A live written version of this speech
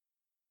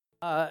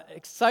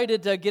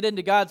Excited to get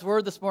into God's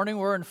Word this morning.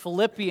 We're in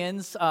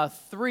Philippians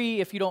 3,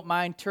 if you don't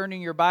mind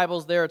turning your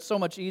Bibles there. It's so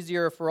much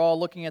easier if we're all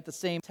looking at the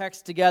same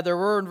text together.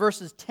 We're in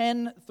verses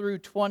 10 through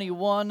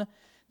 21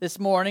 this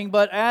morning.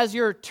 But as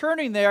you're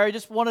turning there, I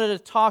just wanted to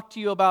talk to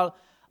you about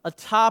a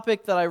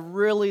topic that I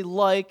really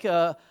like,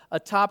 a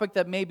topic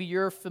that maybe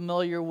you're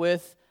familiar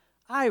with.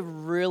 I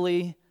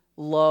really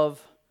love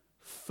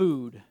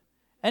food.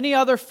 Any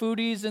other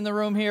foodies in the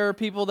room here?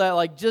 People that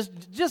like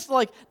just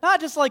like, not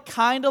just like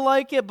kind of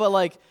like it, but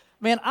like,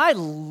 man, I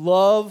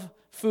love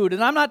food.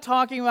 And I'm not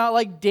talking about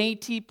like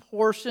dainty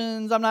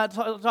portions. I'm not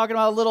talking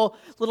about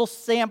little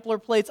sampler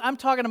plates. I'm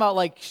talking about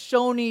like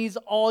Shoney's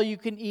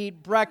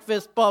all-you-can-eat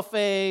breakfast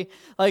buffet,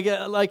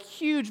 like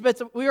huge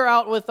bits. We were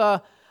out with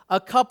a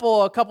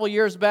couple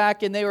years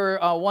back, and they were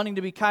wanting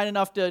to be kind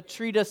enough to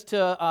treat us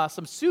to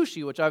some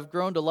sushi, which I've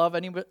grown to love.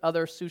 Any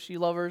other sushi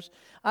lovers?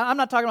 I'm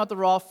not talking about the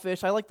raw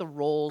fish. I like the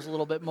rolls a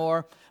little bit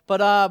more.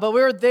 But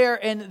we were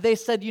there, and they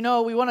said, you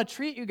know, we want to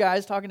treat you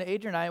guys, talking to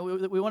Adrian and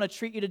I, we want to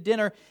treat you to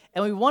dinner,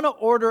 and we want to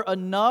order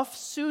enough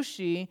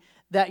sushi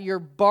that you're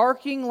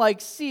barking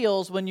like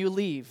seals when you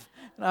leave.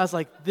 And I was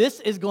like, this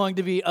is going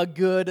to be a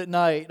good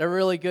night, a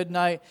really good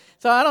night.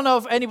 So I don't know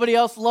if anybody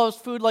else loves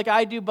food like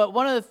I do, but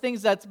one of the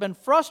things that's been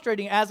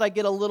frustrating as I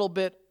get a little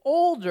bit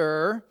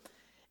older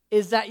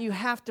is that you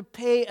have to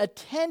pay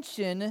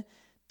attention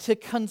to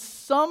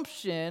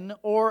consumption,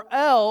 or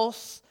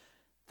else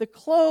the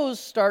clothes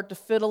start to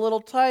fit a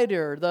little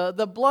tighter.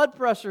 The blood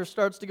pressure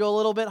starts to go a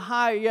little bit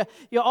higher.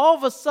 You all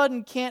of a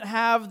sudden can't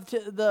have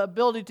the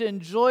ability to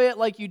enjoy it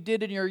like you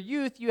did in your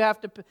youth. You have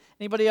to.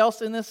 Anybody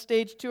else in this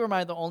stage too, or am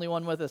I the only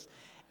one with this?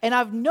 And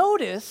I've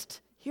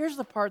noticed, here's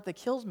the part that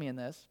kills me in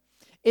this,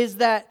 is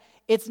that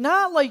it's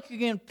not like you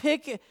can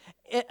pick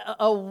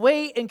a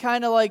weight and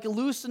kind of like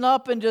loosen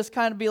up and just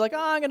kind of be like,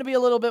 I'm going to be a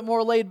little bit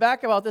more laid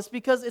back about this,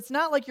 because it's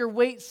not like your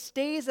weight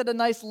stays at a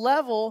nice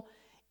level.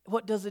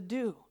 What does it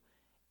do?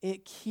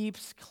 It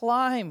keeps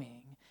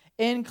climbing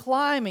and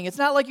climbing. It's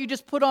not like you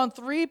just put on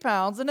 3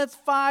 pounds and it's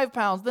 5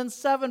 pounds, then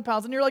 7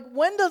 pounds. And you're like,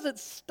 when does it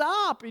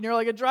stop? And you're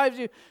like, it drives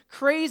you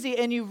crazy.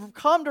 And you've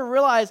come to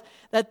realize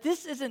that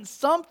this isn't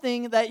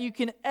something that you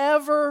can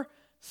ever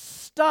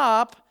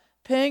stop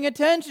paying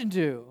attention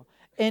to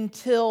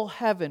until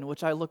heaven,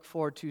 which I look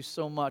forward to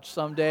so much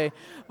someday.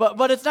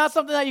 But it's not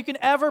something that you can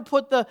ever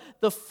put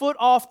the foot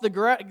off the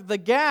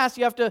gas.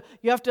 You have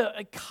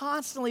to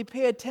constantly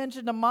pay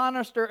attention to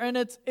monitor, and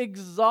it's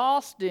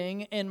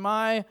exhausting in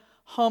my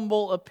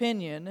humble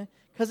opinion,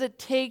 because it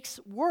takes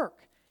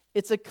work.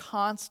 It's a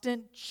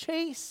constant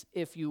chase,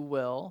 if you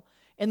will.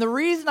 And the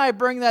reason I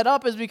bring that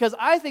up is because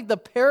I think the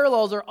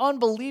parallels are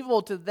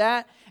unbelievable to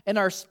that in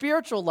our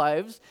spiritual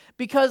lives,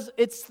 because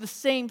it's the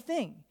same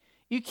thing.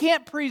 You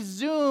can't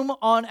presume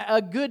on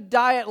a good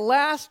diet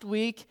last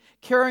week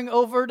carrying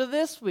over to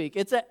this week.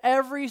 It's an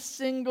every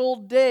single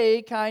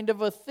day kind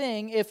of a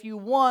thing if you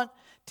want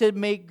to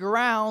make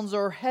grounds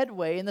or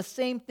headway. And the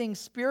same thing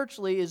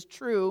spiritually is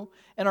true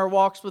in our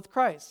walks with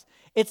Christ.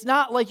 It's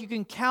not like you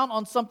can count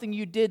on something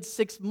you did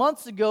 6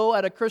 months ago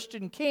at a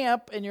Christian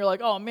camp and you're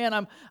like, oh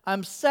man,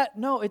 I'm set.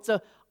 No, it's an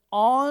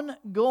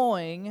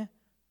ongoing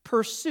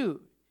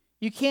pursuit.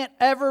 You can't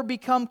ever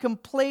become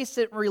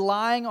complacent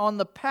relying on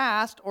the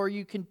past, or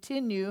you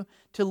continue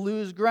to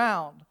lose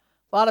ground.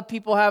 A lot of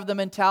people have the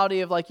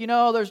mentality of like,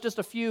 there's just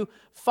a few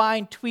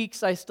fine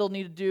tweaks I still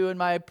need to do in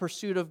my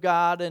pursuit of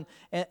God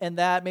and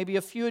that, maybe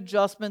a few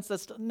adjustments.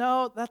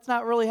 No, that's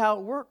not really how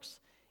it works.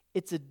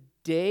 It's a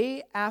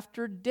day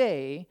after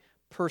day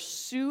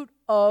pursuit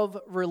of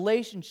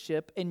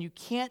relationship, and you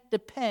can't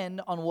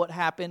depend on what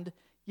happened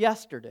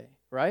yesterday,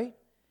 right?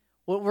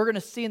 What we're going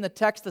to see in the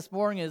text this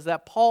morning is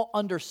that Paul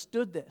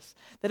understood this,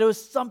 that it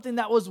was something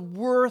that was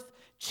worth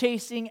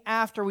chasing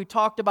after. We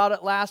talked about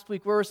it last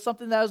week, where it was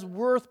something that was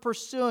worth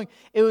pursuing.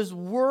 It was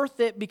worth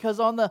it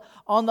because on the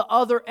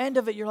other end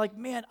of it, you're like,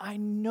 man, I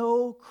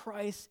know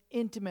Christ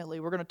intimately.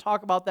 We're going to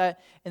talk about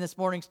that in this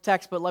morning's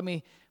text, but let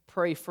me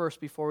pray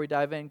first before we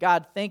dive in.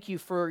 God, thank you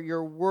for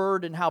your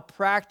word and how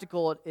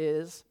practical it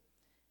is.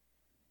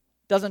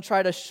 Doesn't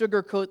try to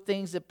sugarcoat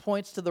things. It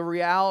points to the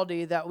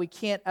reality that we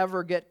can't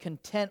ever get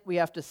content. We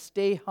have to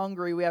stay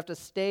hungry. We have to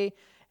stay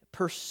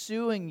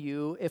pursuing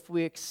you if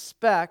we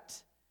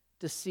expect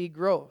to see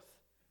growth.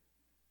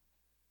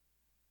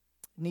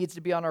 It needs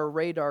to be on our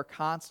radar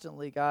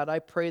constantly, God. I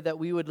pray that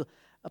we would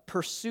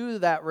pursue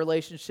that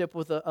relationship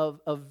with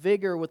a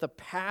vigor, with a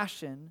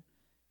passion.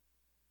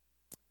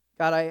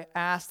 God, I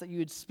ask that you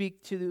would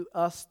speak to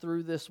us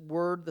through this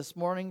word this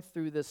morning,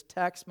 through this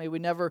text. May we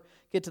never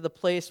get to the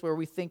place where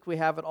we think we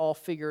have it all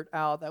figured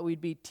out, that we'd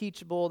be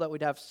teachable, that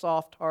we'd have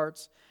soft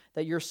hearts,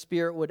 that your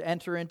Spirit would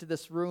enter into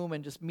this room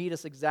and just meet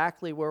us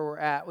exactly where we're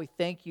at. We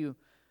thank you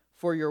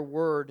for your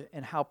word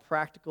and how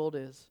practical it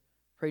is.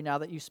 Pray now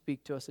that you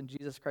speak to us in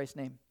Jesus Christ's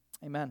name.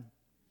 Amen.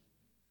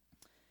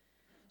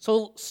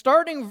 So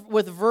starting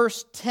with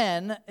verse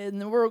 10,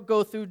 and then we'll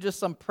go through just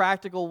some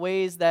practical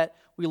ways that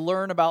we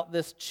learn about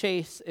this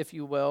chase, if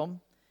you will.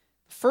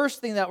 The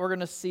first thing that we're going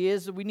to see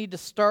is we need to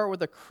start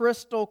with a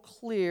crystal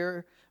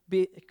clear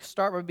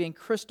start by being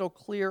crystal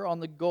clear on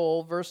the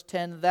goal. Verse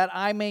 10, that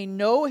I may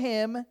know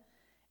him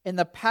in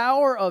the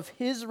power of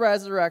his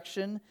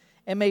resurrection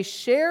and may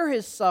share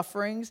his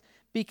sufferings,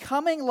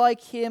 becoming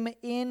like him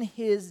in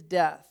his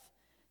death,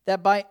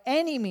 that by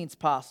any means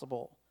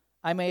possible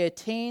I may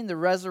attain the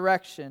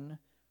resurrection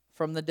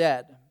from the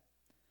dead.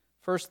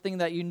 First thing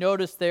that you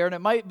notice there, and it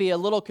might be a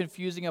little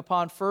confusing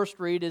upon first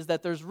read, is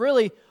that there's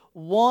really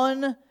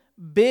one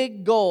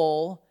big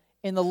goal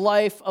in the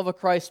life of a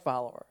Christ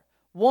follower.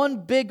 One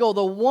big goal,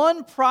 the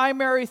one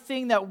primary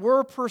thing that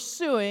we're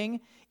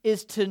pursuing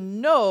is to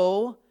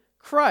know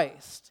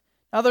Christ.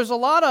 Now, there's a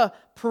lot of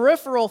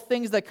peripheral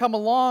things that come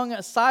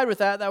alongside with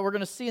that we're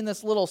going to see in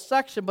this little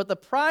section, but the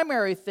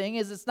primary thing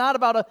is it's not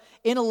about an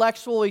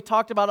intellectual, we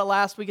talked about it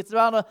last week, it's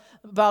about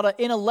an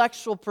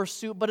intellectual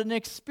pursuit, but an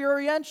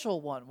experiential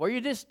one, where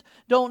you just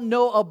don't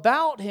know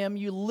about him,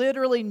 you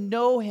literally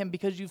know him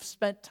because you've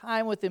spent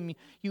time with him,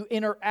 you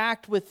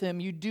interact with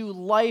him, you do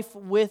life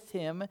with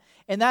him,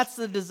 and that's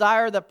the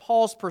desire that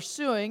Paul's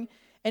pursuing.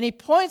 And he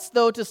points,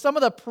 though, to some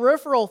of the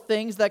peripheral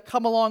things that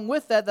come along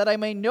with that I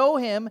may know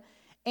him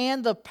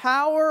and the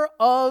power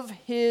of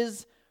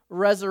his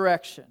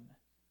resurrection.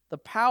 The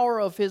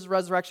power of his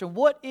resurrection.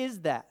 What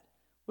is that?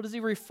 What is he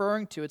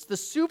referring to? It's the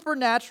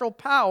supernatural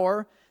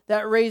power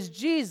that raised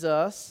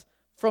Jesus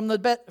from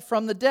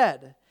the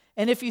dead.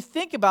 And if you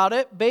think about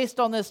it, based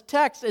on this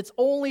text, it's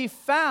only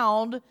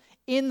found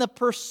in the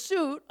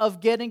pursuit of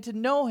getting to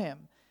know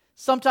him.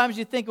 Sometimes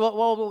you think,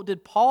 well,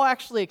 did Paul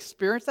actually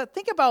experience that?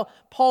 Think about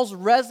Paul's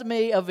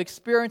resume of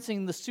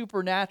experiencing the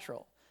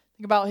supernatural.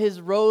 Think about his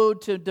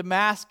road to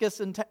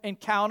Damascus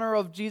encounter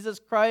of Jesus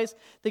Christ.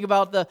 Think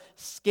about the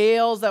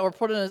scales that were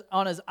put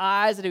on his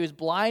eyes, that he was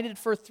blinded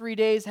for 3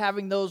 days,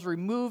 having those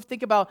removed.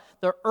 Think about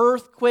the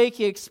earthquake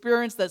he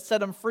experienced that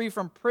set him free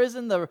from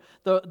prison,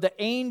 the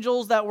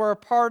angels that were a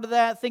part of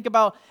that. Think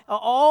about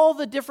all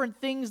the different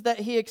things that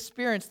he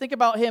experienced. Think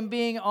about him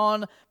being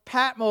on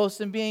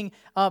Patmos and being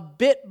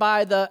bit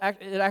by it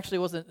actually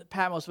wasn't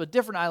Patmos, but a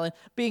different island,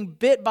 being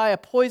bit by a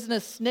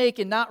poisonous snake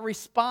and not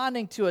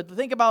responding to it.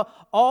 Think about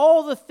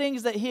all the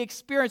things that he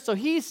experienced. So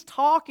he's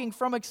talking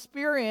from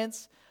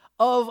experience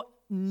of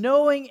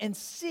knowing and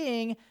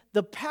seeing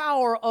the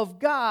power of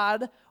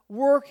God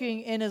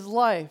working in his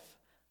life.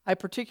 I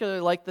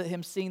particularly like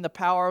him seeing the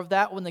power of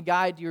that when do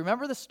you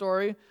remember the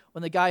story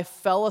when the guy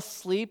fell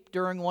asleep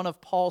during one of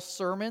Paul's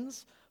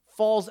sermons,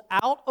 falls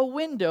out a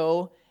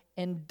window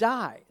and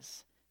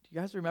dies? Do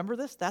you guys remember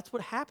this? That's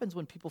what happens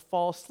when people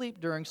fall asleep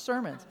during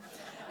sermons.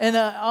 And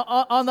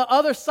on the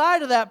other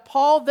side of that,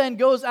 Paul then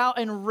goes out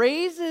and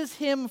raises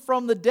him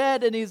from the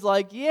dead, and he's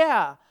like,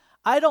 yeah,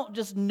 I don't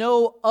just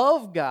know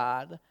of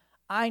God,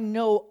 I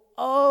know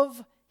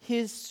of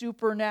his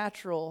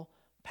supernatural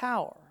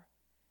power.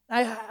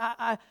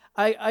 I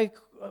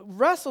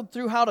wrestled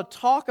through how to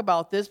talk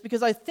about this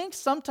because I think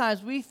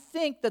sometimes we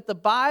think that the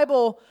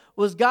Bible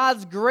was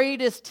God's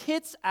greatest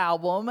hits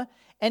album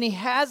and he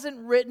hasn't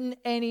written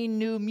any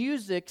new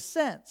music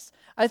since.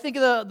 I think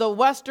the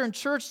Western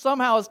church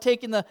somehow has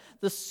taken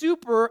the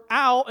super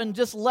out and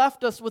just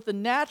left us with the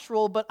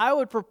natural, but I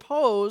would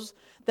propose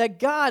that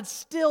God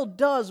still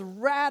does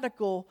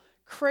radical,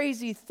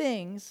 crazy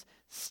things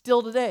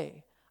still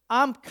today.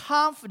 I'm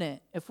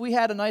confident if we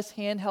had a nice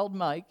handheld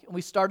mic and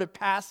we started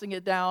passing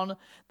it down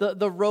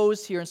the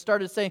rows here and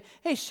started saying,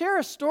 hey, share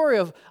a story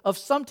of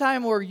some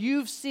time where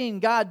you've seen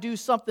God do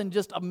something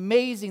just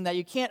amazing that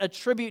you can't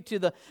attribute to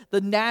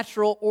the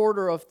natural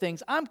order of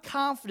things. I'm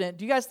confident.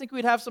 Do you guys think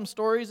we'd have some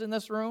stories in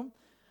this room?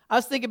 I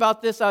was thinking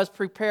about this. I was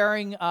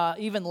preparing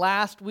even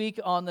last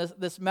week on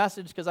this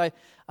message because I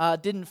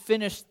didn't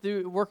finish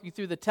working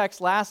through the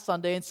text last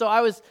Sunday. And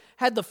so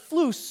had the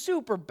flu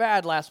super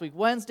bad last week.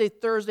 Wednesday,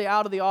 Thursday,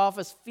 out of the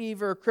office,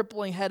 fever,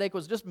 crippling headache,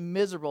 was just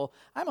miserable.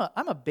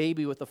 I'm a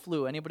baby with the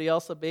flu. Anybody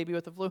else a baby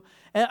with the flu?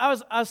 And I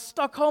was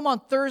stuck home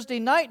on Thursday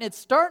night, and it's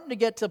starting to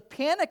get to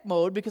panic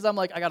mode because I'm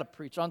like, I got to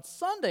preach on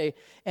Sunday,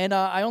 and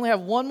I only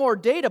have one more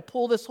day to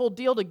pull this whole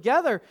deal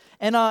together.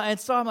 And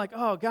so I'm like,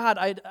 oh God,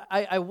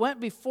 I went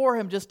before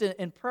him just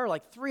in prayer,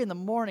 like 3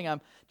 a.m.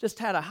 I'm just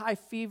had a high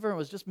fever and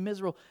was just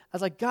miserable. I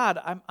was like, God,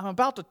 I'm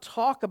about to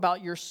talk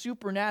about your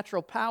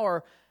supernatural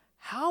power.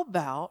 How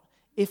about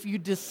if you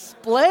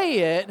display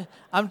it?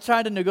 I'm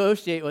trying to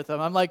negotiate with him.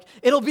 I'm like,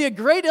 it'll be a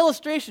great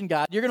illustration,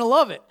 God. You're going to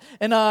love it.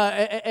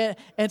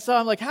 And so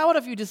I'm like, how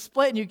about if you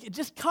display it and you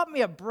just cut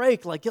me a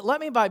break? Like,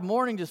 let me by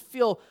morning just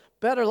feel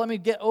better. Let me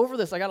get over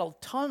this. I got a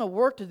ton of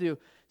work to do.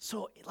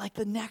 So like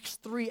the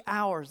next 3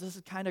 hours, this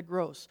is kind of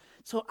gross.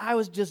 So I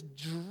was just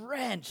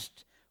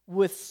drenched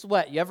with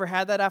sweat. You ever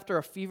had that after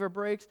a fever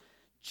breaks?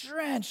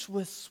 Drenched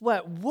with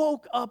sweat.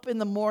 Woke up in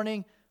the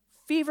morning,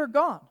 fever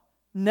gone.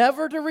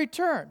 Never to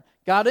return.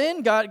 Got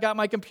in, got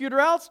my computer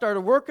out,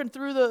 started working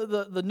through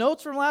the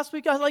notes from last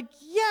week. I was like,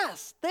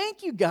 yes,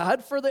 thank you,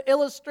 God, for the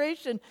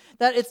illustration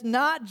that it's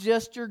not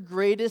just your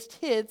greatest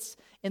hits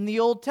in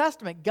the Old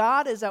Testament.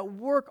 God is at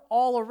work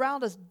all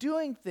around us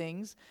doing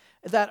things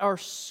that are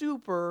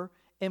super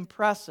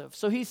impressive.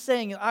 So he's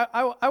saying,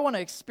 I want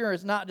to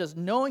experience not just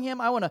knowing him,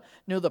 I want to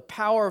know the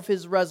power of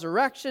his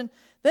resurrection.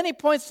 Then he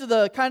points to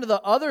the kind of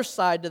the other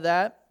side to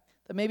that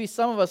maybe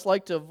some of us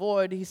like to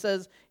avoid. He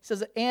says,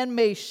 and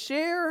may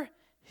share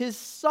his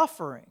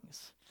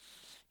sufferings.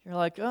 You're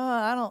like, oh,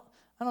 I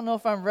don't know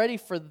if I'm ready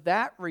for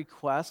that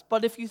request.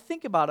 But if you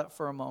think about it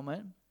for a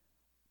moment,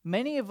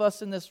 many of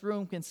us in this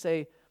room can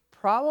say,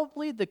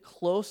 probably the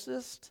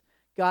closest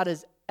God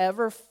has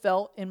ever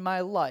felt in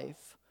my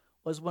life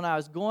was when I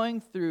was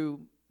going through,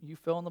 you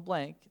fill in the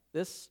blank,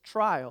 this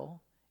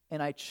trial,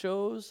 and I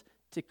chose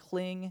to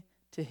cling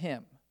to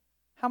him.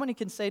 How many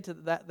can say to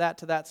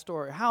that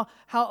story? How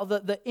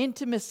the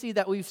intimacy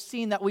that we've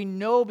seen, that we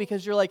know,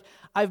 because you're like,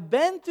 I've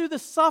been through the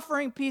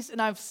suffering piece and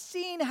I've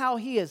seen how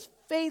he is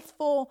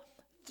faithful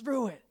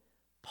through it.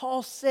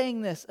 Paul's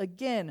saying this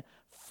again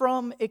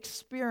from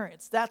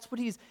experience. That's what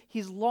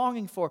he's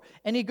longing for.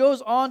 And he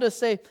goes on to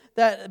say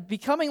that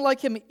becoming like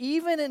him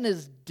even in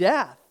his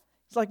death.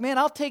 It's like, man,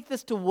 I'll take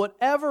this to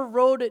whatever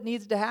road it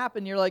needs to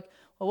happen. You're like,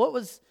 well, what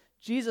was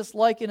Jesus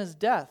like in his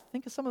death?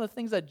 Think of some of the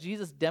things that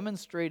Jesus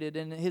demonstrated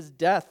in his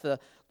death. The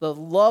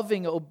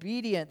loving,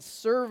 obedient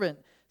servant,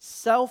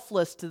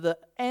 selfless to the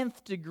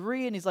nth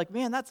degree. And he's like,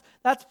 man, that's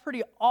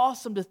pretty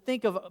awesome to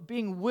think of,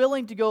 being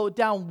willing to go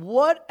down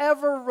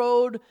whatever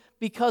road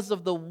because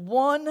of the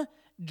one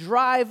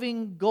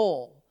driving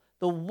goal.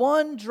 The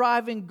one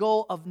driving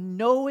goal of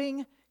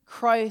knowing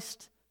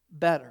Christ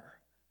better.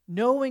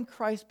 Knowing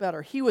Christ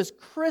better. He was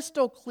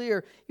crystal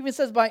clear. He even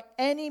says, by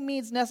any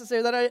means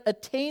necessary, that I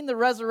attain the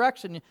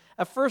resurrection.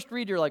 At first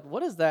read, you're like,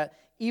 what is that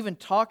even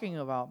talking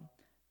about?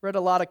 Read a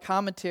lot of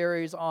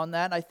commentaries on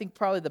that. I think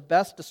probably the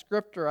best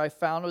descriptor I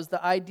found was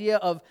the idea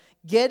of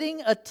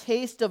getting a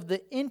taste of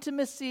the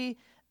intimacy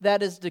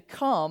that is to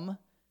come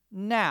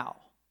now.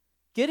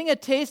 Getting a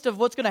taste of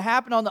what's going to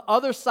happen on the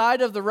other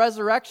side of the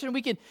resurrection.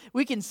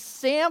 We can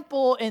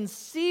sample and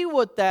see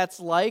what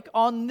that's like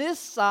on this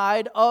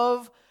side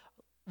of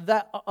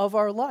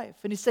our life.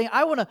 And he's saying,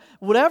 I want to,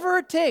 whatever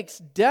it takes,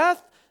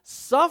 death,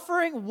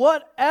 suffering,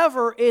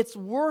 whatever, it's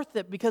worth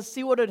it. Because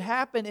see, what had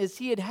happened is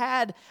he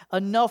had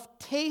enough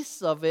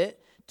tastes of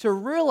it to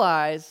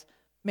realize,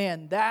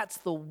 man, that's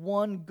the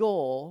one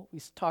goal.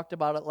 We talked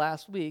about it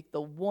last week,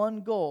 the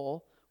one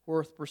goal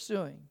worth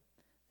pursuing.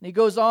 And he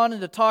goes on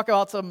to talk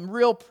about some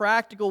real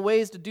practical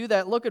ways to do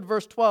that. Look at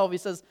verse 12. He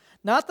says,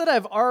 not that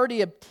I've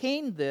already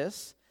obtained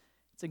this.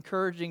 It's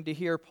encouraging to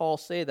hear Paul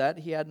say that.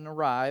 He hadn't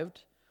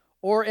arrived.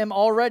 Or am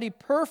already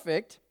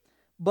perfect,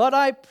 but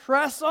I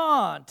press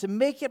on to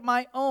make it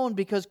my own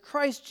because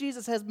Christ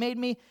Jesus has made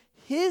me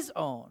his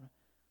own.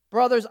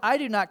 Brothers, I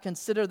do not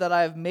consider that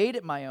I have made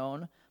it my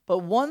own, but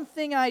one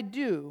thing I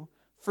do,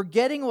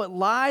 forgetting what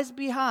lies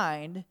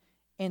behind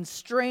and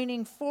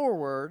straining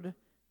forward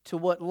to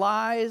what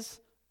lies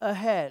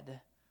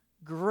ahead.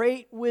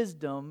 Great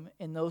wisdom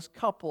in those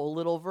couple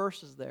little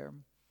verses there.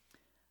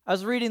 I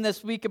was reading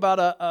this week about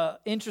an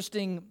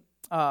interesting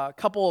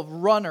couple of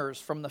runners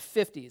from the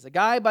 50s. A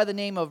guy by the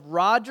name of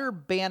Roger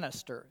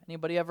Bannister.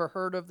 Anybody ever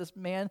heard of this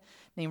man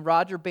named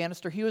Roger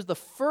Bannister? He was the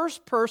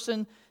first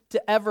person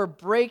to ever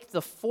break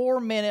the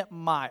 4-minute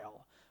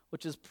mile,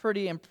 which is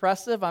pretty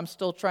impressive. I'm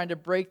still trying to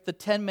break the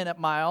 10-minute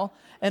mile.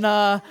 And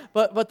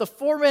but the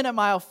 4-minute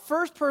mile,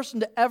 first person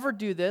to ever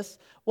do this.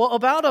 Well,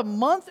 about a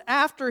month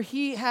after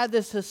he had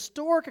this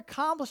historic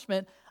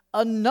accomplishment,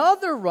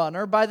 another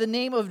runner by the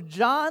name of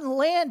John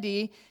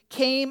Landy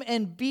came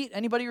and beat,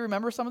 anybody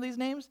remember some of these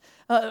names?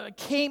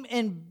 Came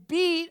and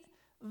beat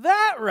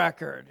that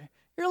record.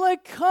 You're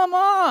like, come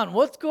on,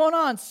 what's going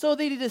on? So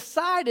they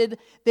decided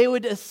they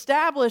would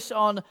establish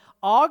on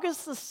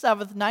August the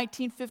 7th,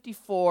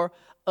 1954,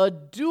 a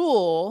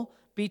duel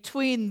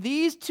between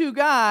these two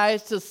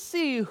guys to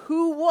see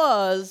who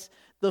was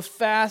the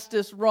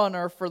fastest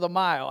runner for the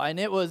mile. And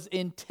it was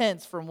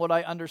intense from what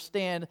I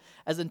understand,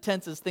 as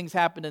intense as things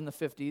happened in the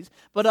 50s.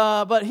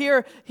 But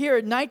here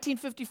in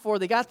 1954,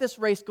 they got this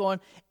race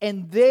going,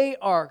 and they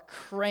are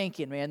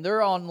cranking, man.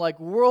 They're on like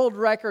world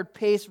record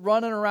pace,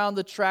 running around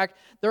the track.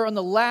 They're on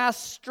the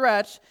last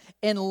stretch,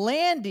 and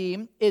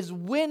Landy is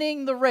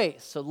winning the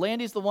race. So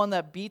Landy's the one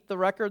that beat the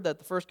record that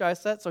the first guy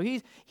set. So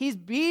he's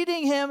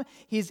beating him.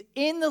 He's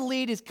in the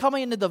lead. He's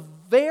coming into the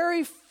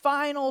very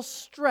final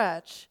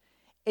stretch,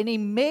 and he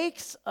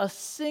makes a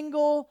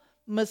single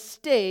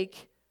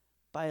mistake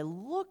by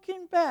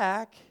looking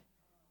back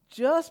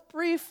just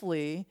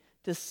briefly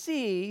to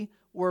see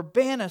where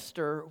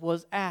Bannister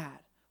was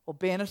at. Well,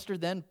 Bannister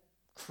then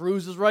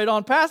cruises right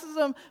on, passes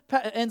him,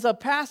 ends up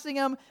passing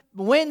him,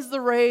 wins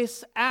the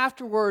race.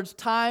 Afterwards,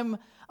 Time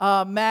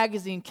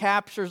magazine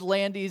captures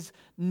Landy's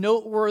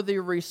noteworthy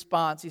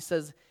response. He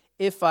says,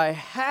 if I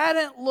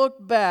hadn't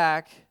looked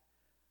back,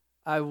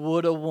 I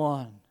would have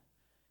won.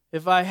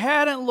 If I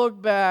hadn't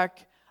looked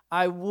back,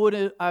 I would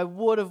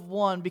have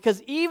won.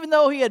 Because even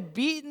though he had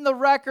beaten the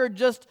record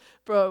just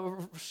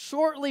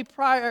shortly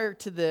prior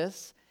to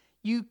this,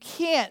 you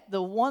can't.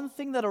 The one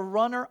thing that a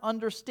runner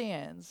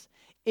understands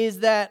is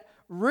that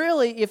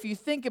really, if you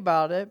think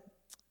about it,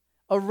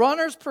 a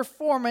runner's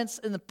performance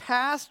in the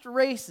past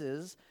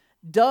races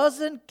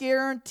doesn't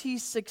guarantee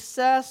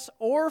success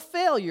or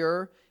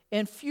failure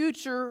in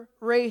future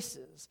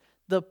races.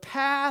 The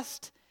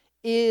past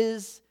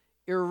is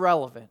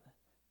irrelevant.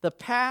 The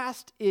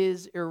past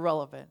is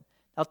irrelevant.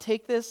 Now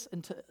take this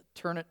and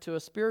turn it to a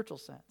spiritual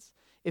sense.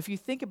 If you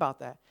think about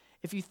that,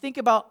 if you think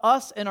about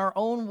us and our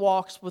own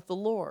walks with the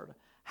Lord,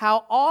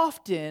 how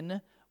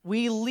often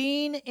we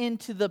lean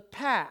into the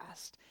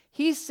past.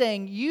 He's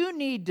saying you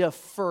need to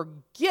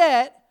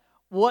forget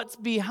what's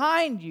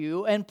behind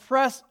you and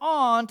press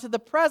on to the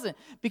present,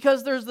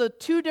 because there's the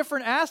two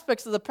different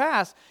aspects of the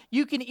past.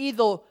 You can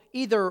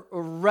either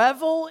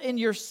revel in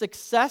your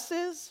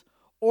successes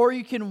or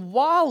you can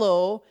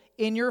wallow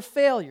in your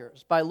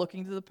failures by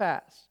looking to the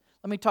past.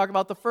 Let me talk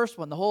about the first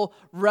one, the whole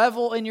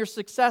revel in your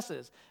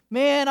successes.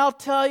 Man, I'll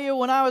tell you,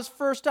 when I was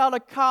first out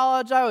of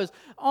college, I was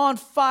on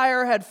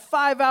fire, had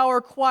 5-hour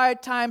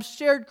quiet times,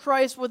 shared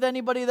Christ with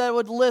anybody that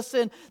would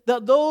listen.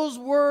 Those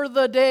were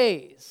the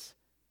days.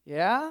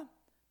 Yeah?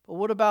 But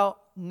what about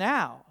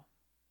now?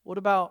 What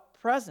about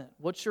present?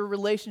 What's your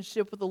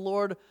relationship with the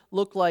Lord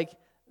look like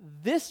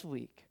this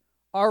week?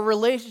 Our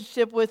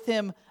relationship with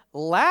Him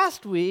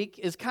last week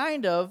is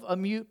kind of a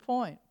moot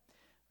point.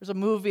 There's a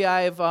movie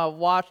I've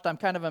watched. I'm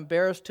kind of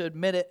embarrassed to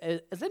admit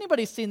it. Has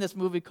anybody seen this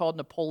movie called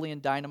Napoleon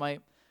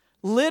Dynamite?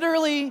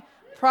 Literally,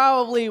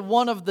 probably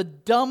one of the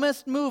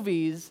dumbest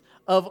movies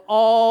of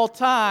all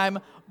time.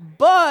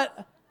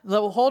 But,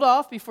 hold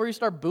off before you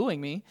start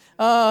booing me.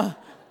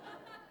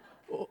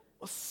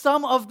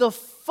 Some of the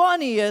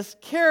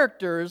funniest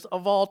characters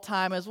of all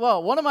time as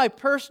well. One of my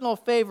personal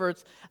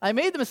favorites, I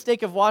made the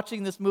mistake of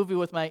watching this movie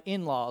with my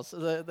in-laws.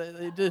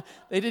 They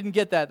didn't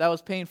get that. That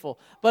was painful.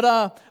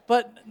 But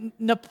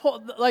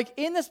like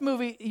in this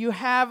movie, you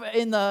have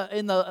in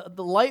the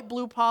light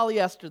blue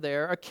polyester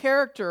there, a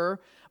character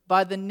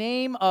by the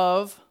name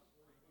of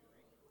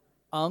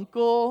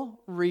Uncle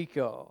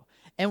Rico.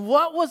 And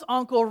what was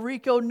Uncle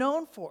Rico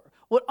known for?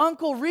 What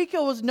Uncle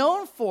Rico was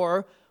known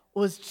for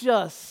was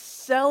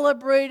just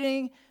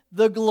celebrating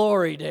the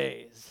glory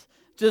days.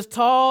 Just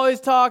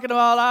always talking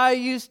about, I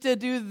used to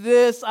do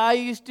this, I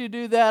used to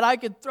do that, I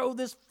could throw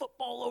this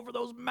football over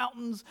those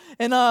mountains.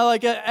 And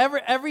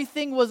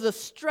everything was a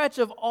stretch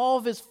of all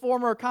of his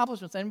former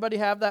accomplishments. Anybody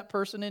have that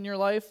person in your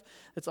life?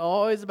 It's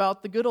always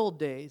about the good old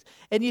days.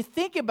 And you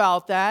think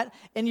about that,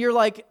 and you're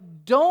like,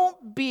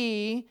 don't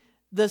be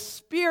the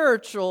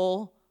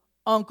spiritual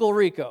Uncle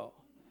Rico.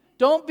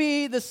 Don't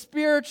be the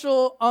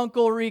spiritual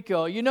Uncle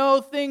Rico. You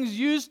know, things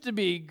used to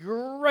be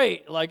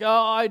great. Like, oh,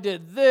 I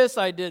did this.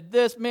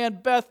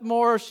 Man, Beth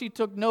Moore, she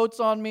took notes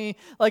on me.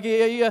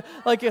 These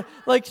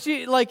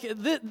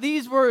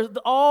were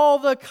all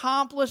the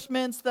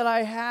accomplishments that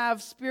I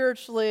have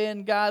spiritually.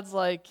 And God's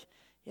like,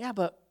 yeah,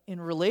 but in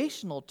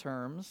relational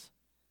terms,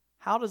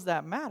 how does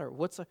that matter?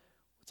 What's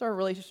our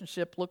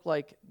relationship look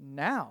like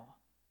now?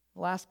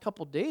 The last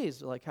couple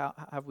days, like, how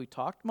have we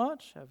talked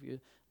much? Have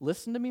you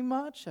listened to me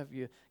much? Have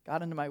you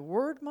got into my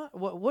word much?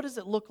 What does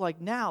it look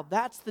like now?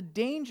 That's the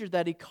danger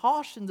that he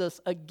cautions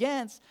us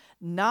against,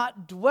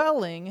 not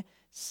dwelling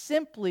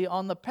simply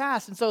on the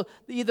past. And so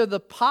either the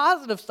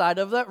positive side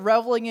of that,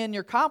 reveling in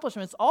your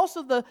accomplishments,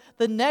 also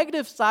the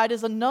negative side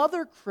is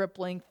another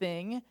crippling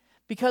thing,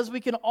 because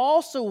we can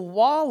also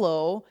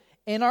wallow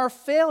in our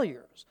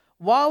failures,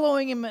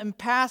 wallowing in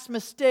past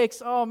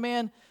mistakes. Oh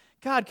man,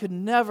 God could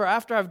never,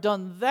 after I've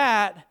done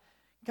that,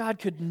 God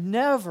could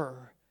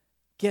never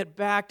get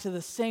back to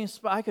the same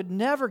spot. I could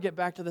never get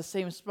back to the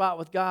same spot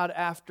with God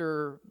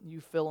after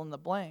you fill in the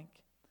blank.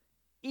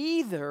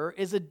 Either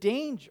is a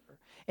danger,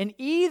 and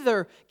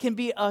either can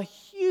be a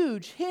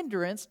huge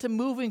hindrance to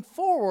moving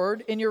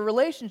forward in your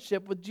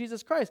relationship with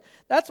Jesus Christ.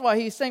 That's why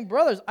he's saying,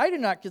 brothers, I do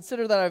not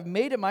consider that I've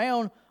made it my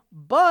own,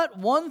 but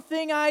one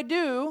thing I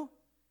do,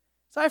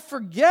 is I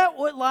forget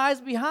what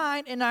lies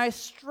behind and I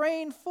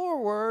strain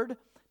forward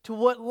to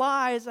what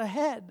lies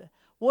ahead.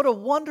 What a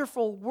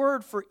wonderful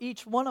word for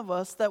each one of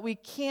us, that we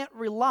can't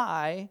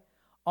rely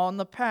on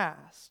the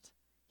past.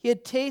 He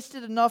had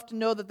tasted enough to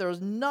know that there was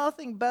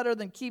nothing better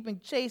than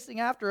chasing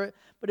after it,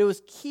 but it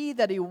was key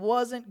that he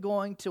wasn't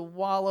going to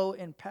wallow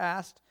in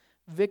past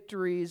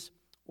victories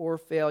or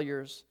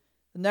failures.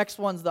 The next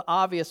one's the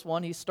obvious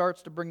one. He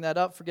starts to bring that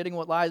up, forgetting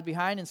what lies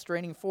behind and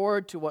straining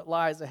forward to what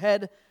lies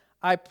ahead.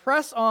 I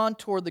press on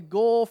toward the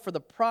goal for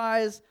the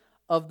prize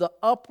of the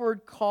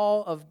upward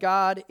call of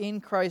God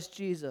in Christ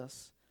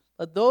Jesus.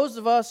 Let those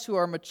of us who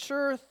are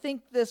mature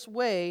think this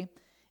way,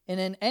 and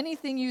in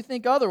anything you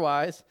think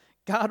otherwise,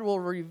 God will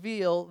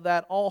reveal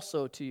that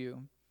also to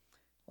you.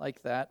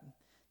 Like that.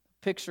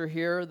 Picture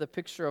here, the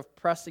picture of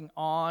pressing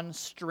on,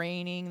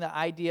 straining, the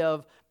idea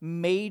of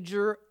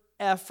major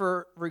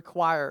effort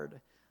required.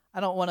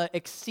 I don't want to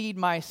exceed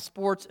my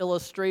Sports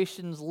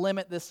Illustrations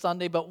limit this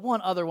Sunday, but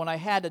one other one I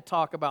had to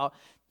talk about.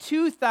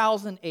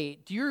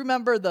 2008. Do you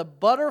remember the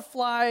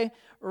butterfly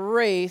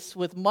race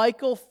with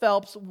Michael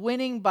Phelps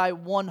winning by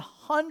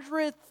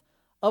 100th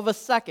of a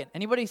second?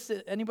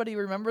 Anybody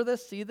remember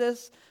this? See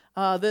this?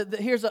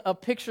 Here's a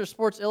picture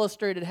Sports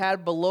Illustrated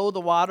had below the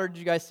water. Did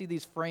you guys see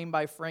these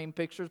frame-by-frame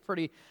pictures?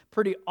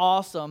 Pretty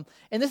awesome.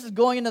 And this is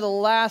going into the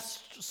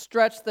last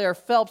stretch there.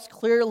 Phelps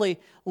clearly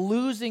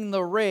losing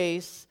the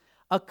race.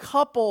 A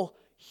couple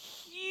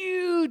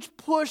huge huge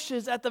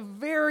pushes at the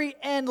very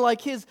end,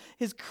 like his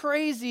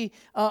crazy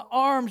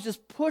arms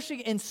just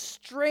pushing and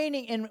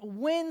straining, and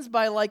wins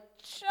by like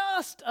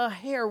just a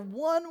hair,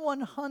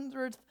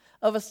 1/100th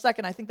of a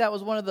second. I think that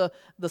was one of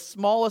the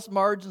smallest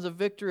margins of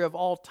victory of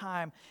all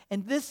time.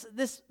 And this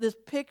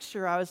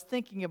picture, I was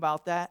thinking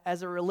about that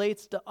as it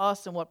relates to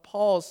us and what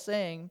Paul is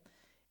saying,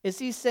 is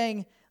he's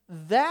saying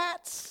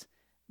that's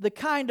the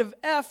kind of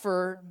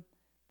effort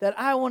that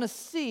I want to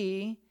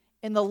see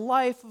in the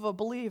life of a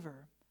believer.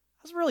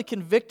 I was really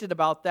convicted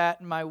about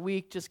that in my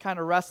week, just kind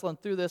of wrestling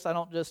through this. I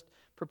don't just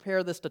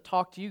prepare this to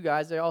talk to you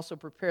guys. I also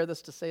prepare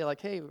this to say,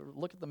 like, hey,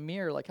 look at the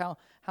mirror. Like, how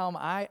am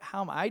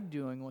I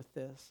doing with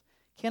this?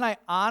 Can I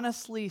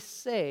honestly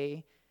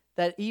say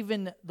that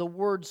even the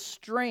word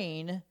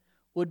strain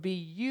would be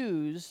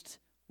used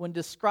when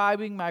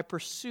describing my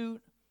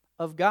pursuit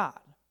of God?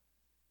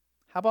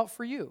 How about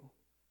for you?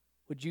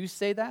 Would you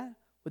say that?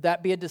 Would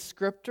that be a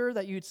descriptor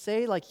that you'd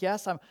say, like,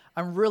 yes, I'm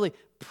really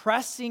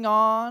pressing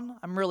on,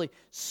 I'm really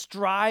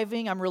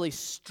striving, I'm really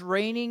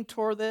straining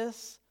toward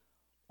this?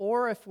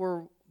 Or if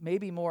we're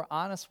maybe more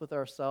honest with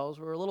ourselves,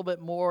 we're a little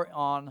bit more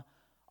on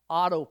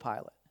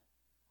autopilot.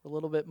 We're a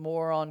little bit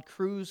more on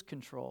cruise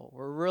control.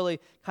 We're really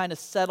kind of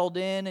settled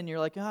in, and you're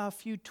like, a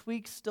few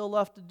tweaks still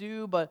left to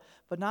do, but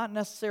not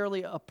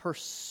necessarily a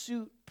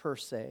pursuit per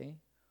se.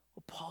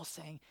 Well, Paul's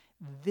saying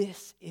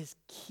this is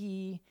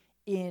key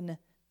in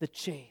the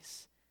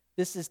chase.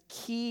 This is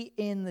key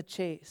in the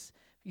chase.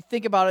 If you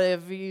think about it,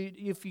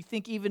 if you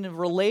think even in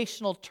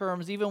relational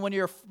terms, even when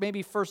you're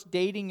maybe first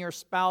dating your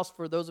spouse,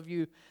 for those of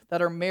you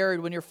that are married,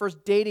 when you're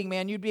first dating,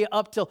 man, you'd be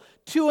up till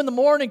 2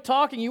 a.m.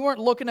 talking. You weren't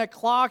looking at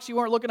clocks. You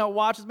weren't looking at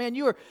watches. Man,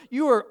 you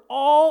were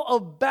all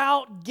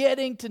about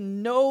getting to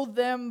know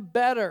them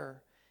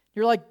better.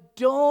 You're like,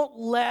 don't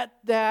let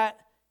that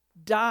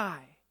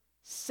die.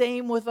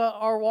 Same with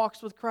our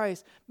walks with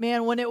Christ.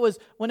 Man, when it was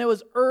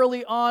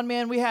early on,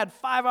 man, we had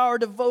 5-hour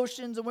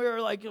devotions, and we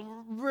were like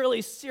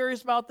really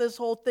serious about this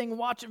whole thing,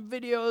 watching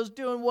videos,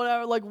 doing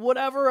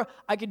whatever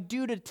I could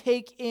do to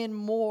take in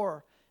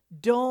more.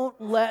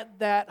 Don't let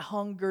that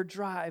hunger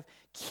drive.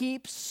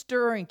 Keep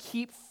stirring,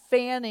 keep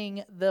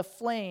fanning the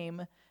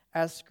flame,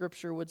 as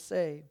Scripture would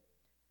say.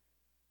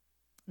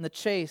 In the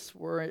chase,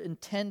 we're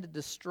intended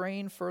to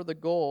strain for the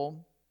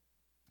goal.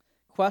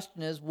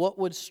 Question is, what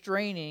would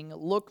straining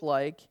look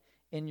like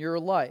in your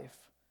life?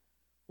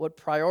 What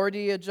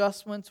priority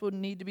adjustments would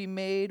need to be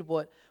made?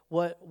 What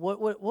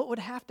would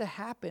have to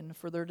happen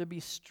for there to be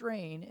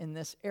strain in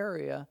this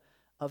area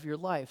of your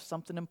life?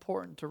 Something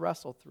important to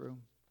wrestle through.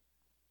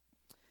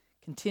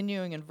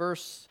 Continuing in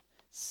verse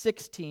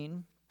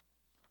 16,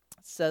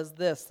 it says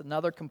this,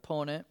 another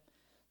component.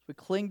 We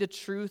cling to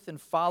truth and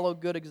follow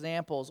good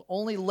examples.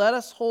 Only let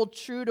us hold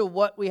true to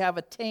what we have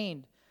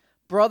attained.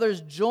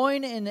 Brothers,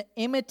 join in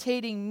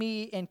imitating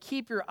me and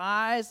keep your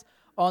eyes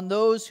on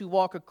those who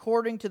walk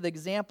according to the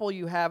example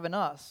you have in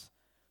us.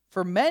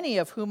 For many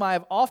of whom I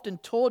have often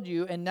told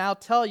you and now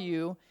tell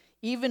you,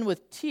 even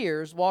with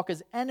tears, walk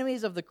as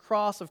enemies of the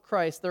cross of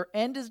Christ. Their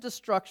end is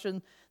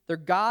destruction, their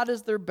God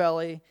is their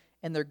belly,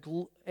 and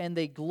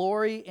they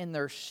glory in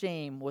their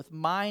shame, with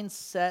minds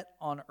set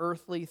on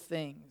earthly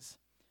things.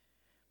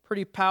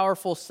 Pretty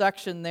powerful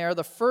section there.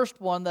 The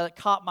first one that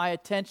caught my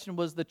attention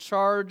was the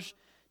charge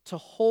to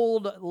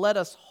let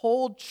us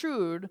hold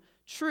true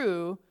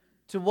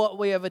to what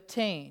we have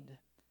attained.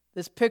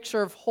 This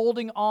picture of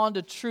holding on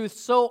to truth.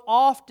 So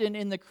often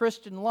in the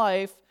Christian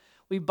life,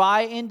 we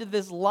buy into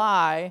this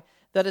lie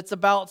that it's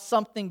about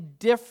something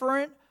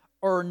different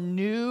or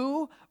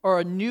new or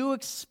a new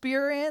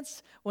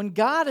experience, when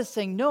God is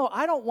saying, no,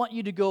 I don't want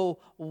you to go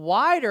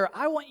wider.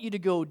 I want you to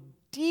go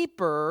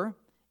deeper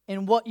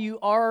in what you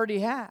already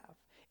have.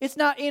 It's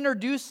not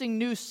introducing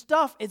new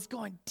stuff. It's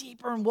going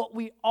deeper in what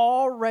we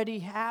already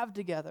have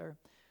together.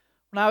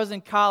 When I was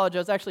in college, I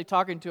was actually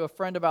talking to a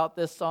friend about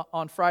this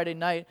on Friday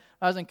night.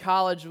 When I was in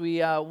college,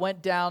 we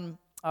went down,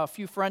 a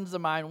few friends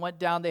of mine went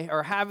down. They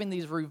are having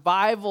these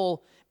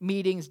revival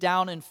meetings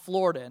down in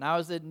Florida. And I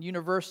was at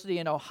university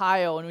in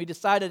Ohio, and we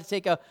decided to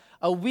take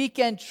a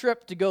weekend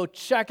trip to go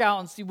check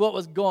out and see what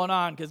was going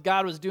on, because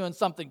God was doing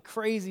something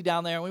crazy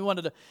down there, and we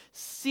wanted to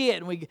see it.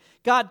 And we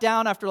got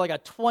down after like a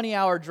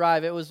 20-hour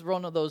drive. It was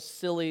one of those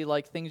silly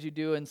things you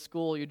do in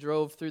school. You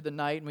drove through the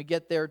night, and we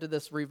get there to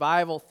this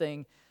revival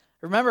thing.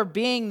 I remember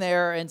being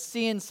there and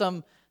seeing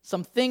some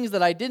things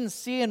that I didn't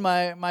see in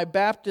my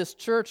Baptist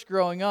church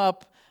growing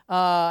up.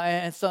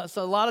 And so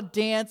a lot of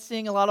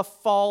dancing, a lot of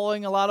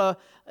falling, a lot of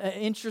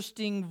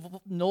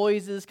interesting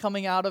noises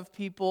coming out of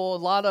people, a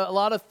lot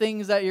of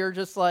things that you're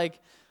just like,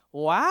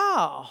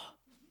 wow,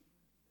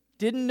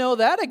 didn't know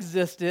that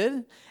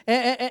existed.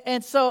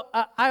 And so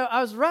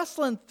I was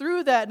wrestling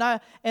through that,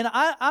 and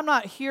I'm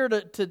not here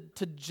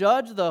to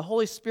judge. The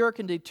Holy Spirit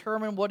can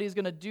determine what He's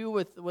going to do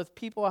with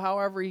people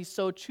however He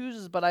so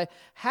chooses, but I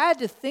had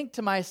to think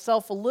to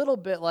myself a little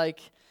bit like,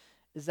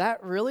 is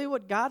that really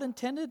what God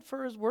intended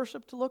for His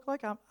worship to look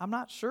like? I'm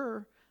not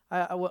sure.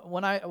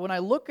 When I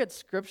look at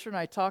Scripture and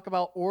I talk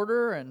about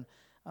order and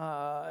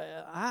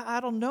I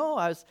don't know.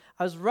 I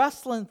was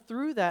wrestling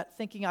through that,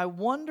 thinking, I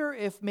wonder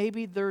if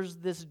maybe there's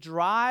this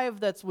drive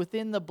that's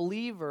within the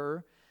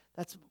believer.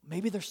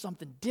 Maybe there's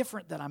something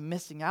different that I'm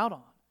missing out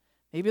on.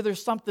 Maybe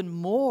there's something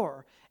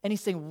more. And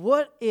he's saying,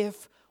 what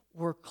if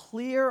we're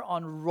clear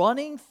on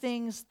running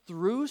things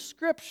through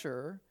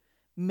Scripture,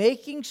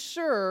 making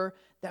sure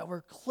that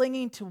we're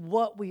clinging to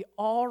what we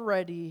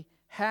already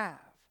have,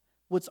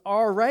 what's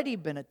already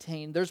been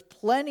attained. There's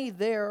plenty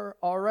there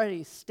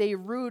already. Stay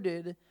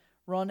rooted.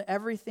 Run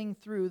everything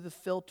through the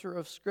filter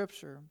of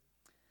Scripture.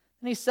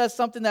 And he says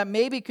something that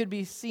maybe could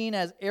be seen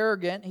as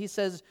arrogant. He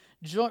says,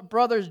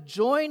 brothers,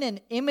 join in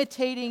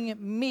imitating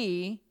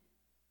me.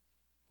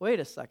 Wait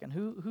a second,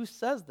 who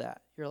says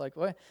that? You're like,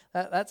 what?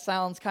 That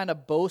sounds kind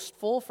of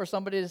boastful for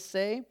somebody to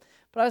say.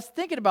 But I was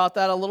thinking about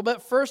that a little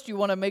bit. First, you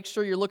want to make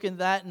sure you're looking at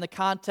that in the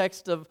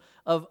context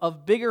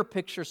of bigger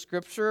picture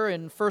Scripture.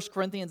 In 1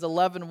 Corinthians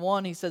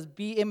 11:1, he says,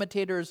 be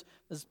imitators,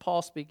 this is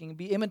Paul speaking,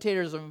 be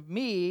imitators of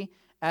me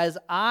as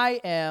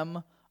I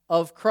am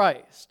of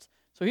Christ.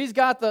 So he's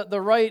got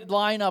the right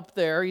line up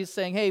there. He's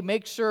saying, hey,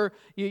 make sure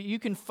you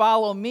can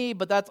follow me,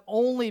 but that's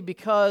only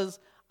because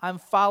I'm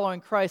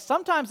following Christ.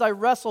 Sometimes I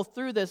wrestle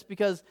through this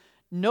because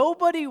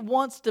nobody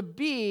wants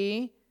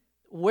to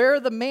wear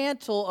the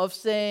mantle of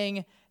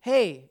saying,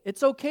 hey,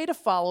 it's okay to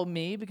follow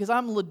me because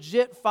I'm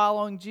legit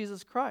following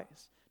Jesus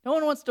Christ. No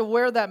one wants to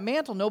wear that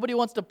mantle. Nobody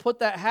wants to put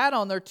that hat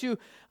on. They're too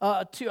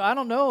I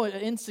don't know,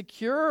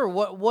 insecure or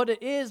what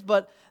it is,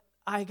 but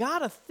I got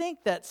to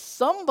think that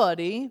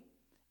somebody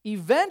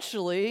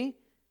eventually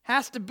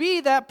has to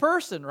be that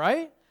person,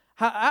 right?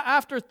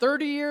 After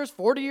 30 years,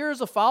 40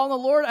 years of following the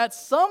Lord, at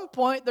some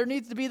point there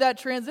needs to be that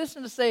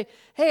transition to say,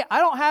 hey, I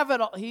don't have it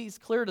all. He's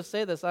clear to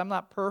say this. I'm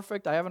not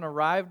perfect. I haven't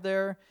arrived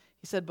there.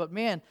 He said, but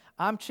man,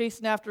 I'm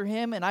chasing after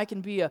him, and I can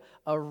be a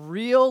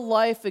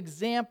real-life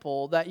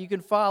example that you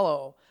can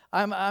follow.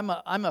 I'm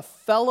a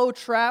fellow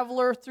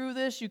traveler through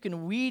this. You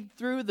can weed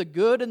through the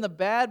good and the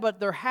bad,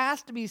 but there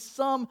has to be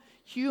some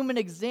human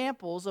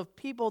examples of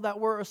people that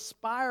we're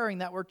aspiring,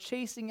 that we're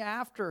chasing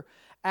after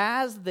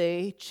as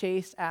they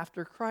chase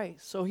after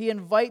Christ. So he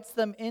invites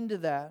them into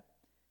that.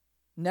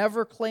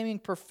 Never claiming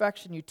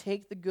perfection. You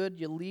take the good,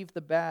 you leave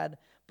the bad.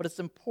 But it's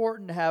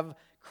important to have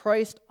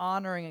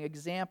Christ-honoring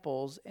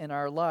examples in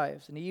our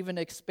lives. And he even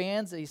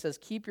expands it. He says,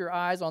 keep your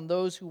eyes on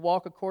those who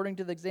walk according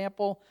to the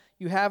example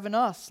you have in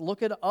us.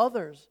 Look at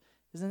others.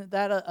 Isn't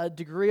that a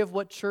degree of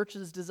what church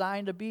is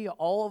designed to be?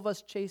 All of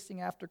us chasing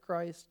after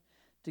Christ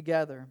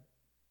together.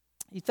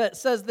 He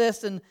says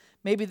this, and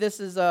maybe this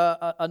is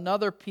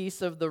another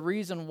piece of the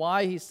reason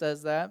why he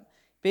says that.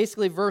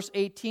 Basically, verse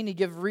 18, he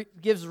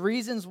gives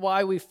reasons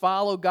why we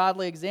follow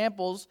godly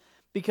examples,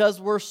 because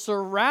we're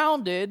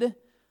surrounded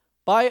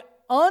by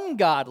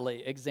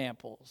ungodly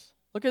examples.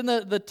 Look in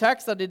the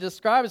text that he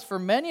describes, for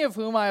many of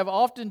whom I have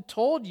often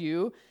told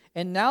you,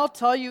 and now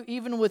tell you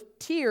even with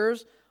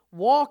tears,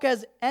 walk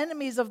as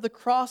enemies of the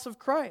cross of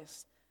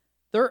Christ.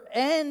 Their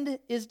end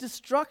is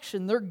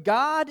destruction. Their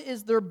God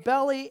is their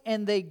belly,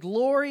 and they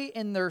glory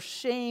in their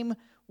shame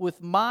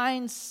with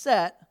minds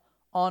set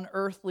on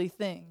earthly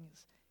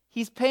things.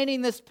 He's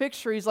painting this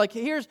picture. He's like,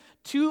 here's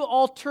two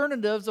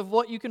alternatives of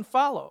what you can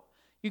follow.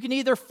 You can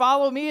either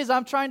follow me as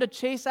I'm trying to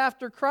chase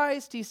after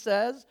Christ, he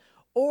says,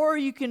 or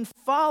you can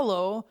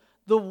follow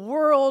the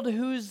world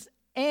whose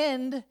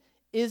end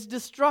is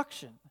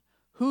destruction,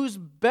 whose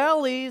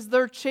bellies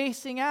they're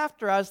chasing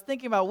after. I was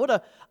thinking about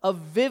what a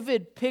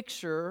vivid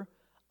picture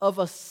of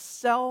a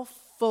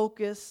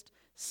self-focused,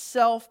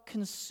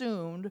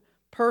 self-consumed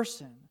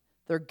person.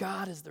 Their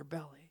God is their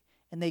belly,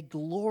 and they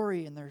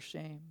glory in their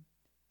shame.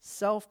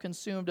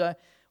 Self-consumed.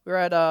 We were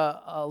at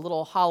a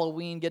little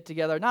Halloween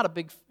get-together. Not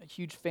a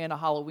huge fan of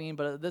Halloween,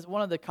 but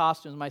one of the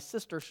costumes my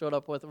sister showed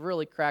up with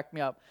really cracked me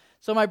up.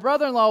 So my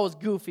brother-in-law was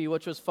Goofy,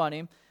 which was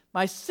funny.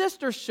 My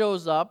sister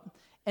shows up,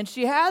 and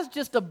she has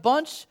just a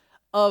bunch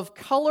of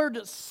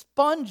colored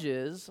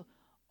sponges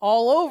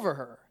all over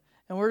her.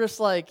 And we're just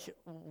like,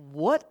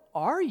 what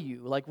are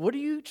you? Like, what are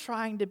you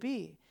trying to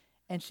be?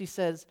 And she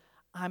says,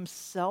 I'm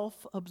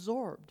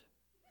self-absorbed.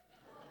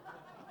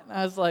 And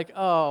I was like,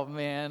 oh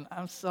man,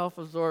 I'm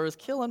self-absorbed. It's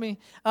killing me.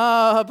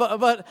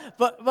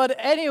 But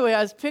anyway,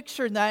 I was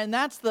picturing that, and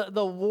that's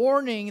the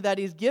warning that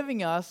he's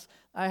giving us.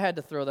 I had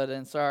to throw that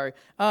in, sorry.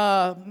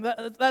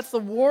 That's the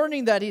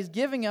warning that he's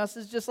giving us,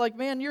 is just like,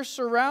 man, you're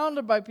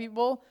surrounded by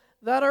people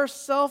that are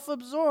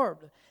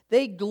self-absorbed.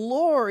 They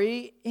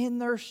glory in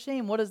their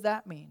shame. What does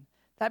that mean?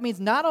 That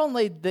means not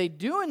only they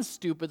doing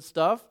stupid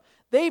stuff,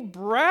 they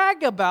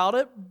brag about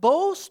it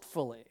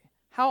boastfully.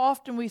 How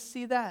often we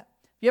see that?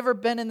 Have you ever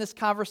been in this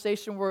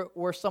conversation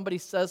where somebody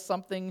says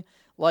something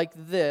like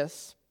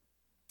this?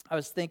 I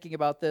was thinking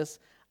about this.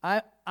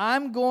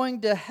 I'm going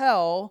to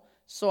hell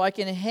so I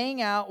can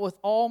hang out with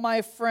all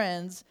my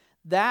friends.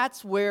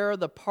 That's where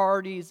the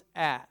party's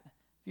at.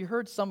 Have you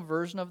heard some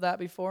version of that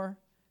before?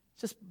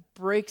 It just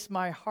breaks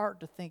my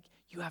heart to think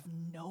you have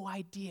no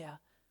idea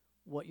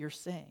what you're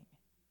saying.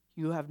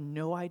 You have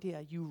no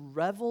idea. You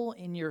revel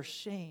in your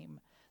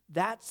shame.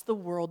 That's the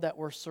world that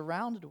we're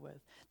surrounded with.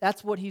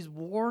 That's what he's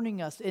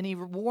warning us. And he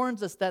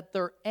warns us that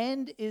their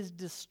end is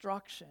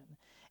destruction.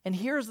 And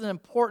here's an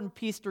important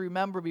piece to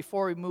remember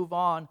before we move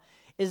on,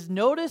 is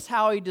notice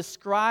how he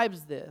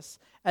describes this.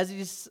 As he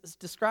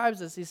describes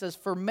this, he says,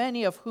 for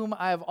many of whom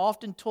I have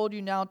often told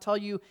you now, tell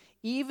you,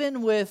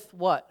 even with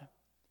what?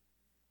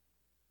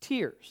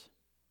 Tears.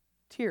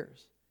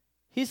 Tears.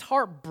 His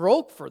heart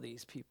broke for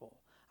these people.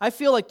 I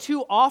feel like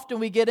too often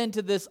we get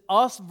into this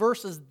us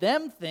versus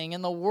them thing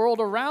in the world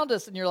around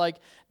us, and you're like,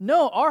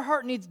 no, our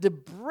heart needs to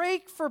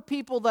break for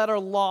people that are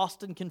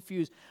lost and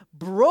confused,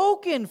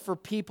 broken for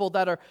people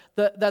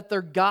that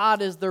their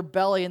God is their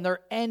belly and their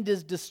end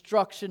is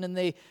destruction, and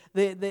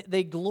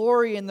they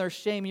glory in their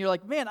shame. And you're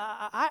like, man,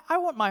 I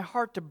want my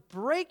heart to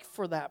break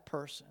for that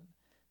person.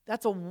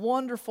 That's a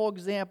wonderful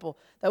example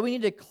that we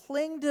need to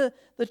cling to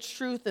the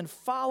truth and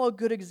follow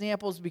good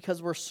examples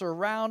because we're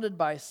surrounded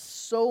by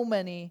so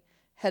many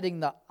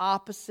heading the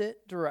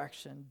opposite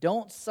direction.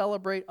 Don't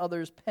celebrate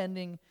others'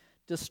 pending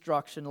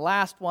destruction.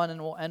 Last one, and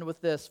we'll end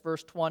with this,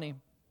 verse 20.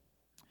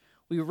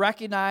 We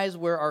recognize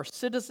where our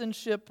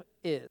citizenship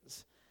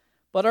is.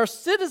 But our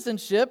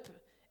citizenship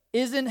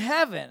is in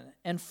heaven,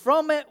 and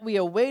from it we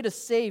await a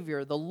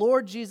Savior, the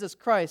Lord Jesus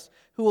Christ,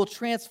 who will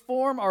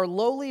transform our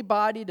lowly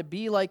body to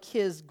be like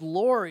his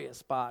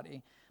glorious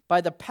body by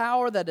the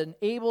power that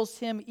enables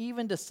him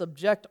even to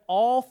subject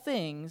all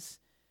things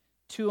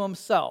to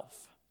himself.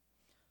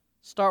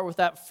 Start with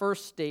that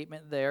first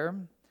statement there.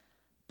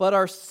 But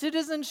our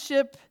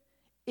citizenship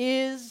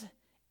is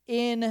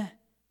in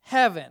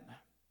heaven.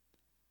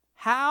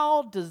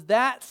 How does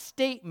that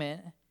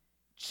statement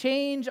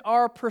change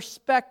our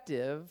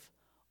perspective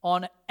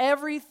on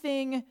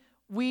everything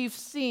we've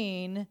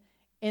seen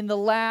in the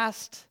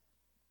last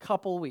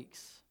couple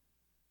weeks?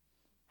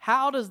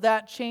 How does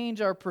that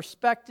change our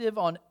perspective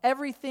on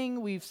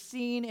everything we've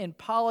seen in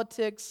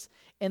politics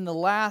in the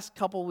last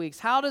couple weeks?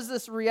 How does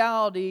this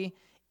reality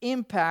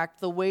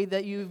impact the way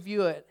that you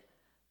view it?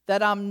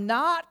 That I'm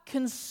not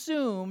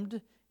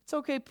consumed. It's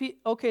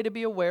okay to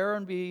be aware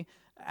and be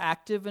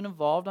active and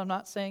involved. I'm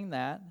not saying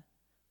that.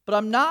 But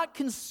I'm not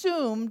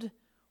consumed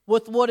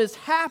with what is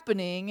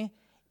happening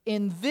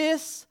in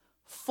this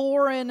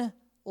foreign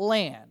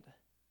land.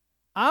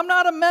 I'm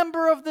not a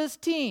member of this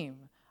team.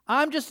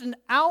 I'm just an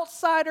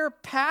outsider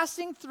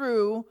passing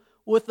through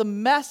with a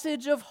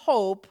message of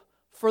hope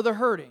for the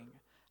hurting.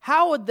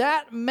 How would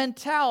that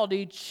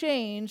mentality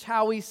change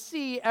how we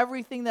see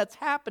everything that's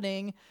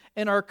happening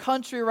in our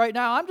country right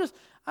now? I'm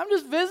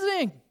just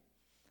visiting.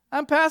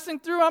 I'm passing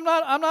through. I'm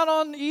not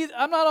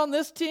on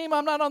this team.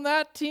 I'm not on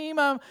that team.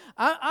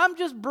 I'm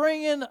just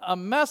bringing a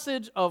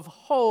message of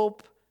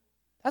hope.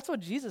 That's what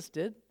Jesus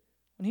did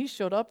when he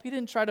showed up. He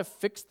didn't try to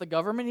fix the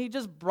government. He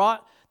just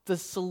brought the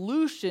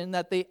solution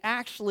that they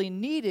actually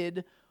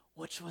needed,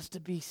 which was to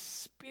be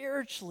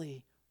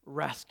spiritually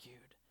rescued.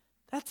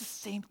 That's the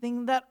same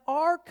thing that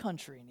our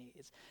country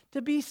needs,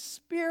 to be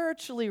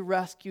spiritually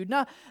rescued.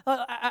 Now,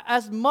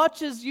 as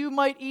much as you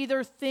might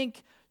either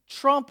think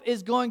Trump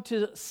is going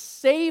to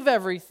save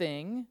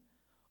everything,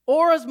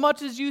 or as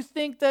much as you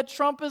think that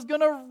Trump is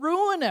going to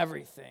ruin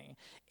everything,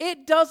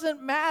 it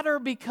doesn't matter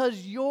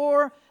because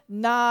you're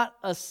not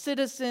a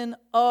citizen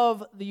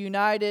of the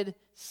United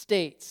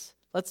States.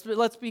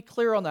 Let's be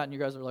clear on that. And you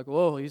guys are like,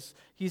 whoa,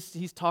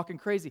 he's talking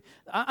crazy.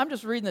 I'm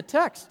just reading the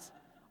text.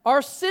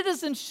 Our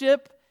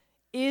citizenship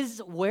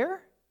is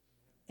where?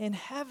 In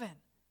heaven.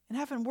 In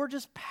heaven, we're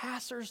just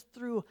passers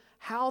through.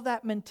 How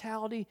that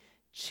mentality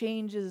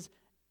changes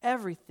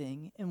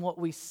everything in what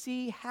we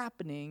see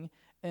happening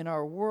in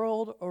our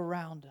world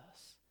around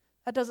us.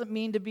 That doesn't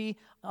mean to be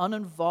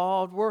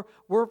uninvolved.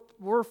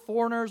 We're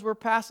foreigners. We're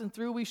passing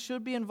through. We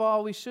should be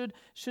involved. We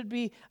should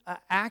be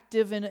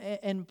active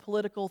in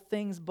political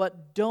things,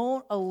 but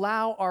don't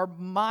allow our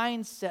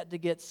mindset to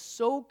get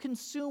so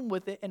consumed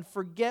with it and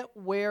forget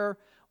where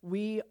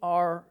we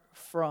are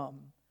from.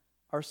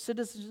 Our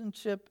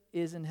citizenship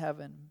is in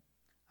heaven.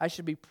 I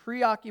should be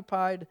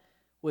preoccupied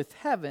with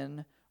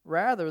heaven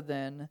rather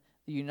than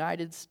the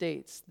United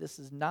States. This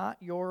is not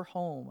your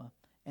home,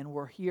 and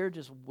we're here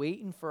just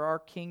waiting for our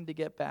king to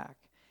get back.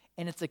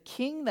 And it's a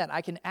king that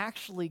I can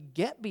actually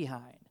get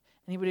behind.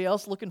 Anybody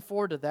else looking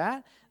forward to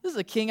that? This is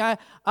a king I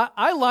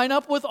line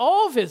up with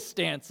all of his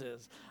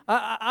stances.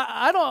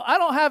 I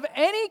don't have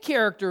any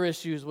character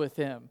issues with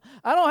him.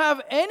 I don't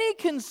have any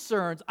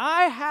concerns.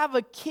 I have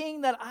a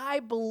king that I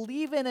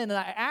believe in, and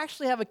I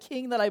actually have a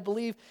king that I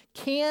believe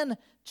can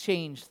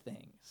change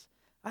things.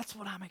 That's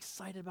what I'm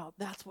excited about.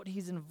 That's what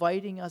he's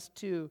inviting us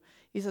to.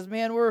 He says,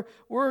 man,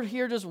 we're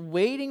here just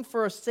waiting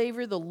for a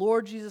Savior, the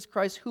Lord Jesus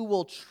Christ, who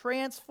will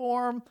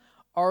transform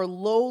our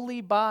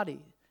lowly body.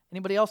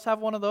 Anybody else have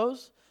one of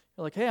those?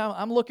 You're like, hey,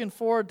 I'm looking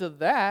forward to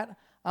that.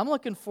 I'm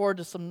looking forward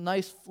to some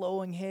nice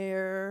flowing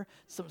hair,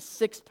 some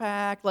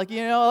six-pack.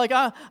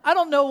 I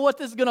don't know what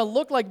this is going to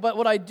look like, but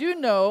what I do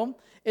know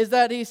is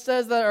that he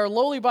says that our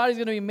lowly body is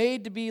going to be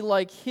made to be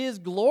like his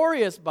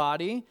glorious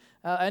body.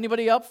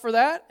 Anybody up for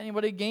that?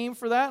 Anybody game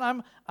for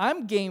that?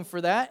 I'm game for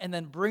that. And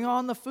then bring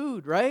on the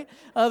food, right?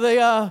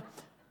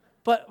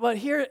 But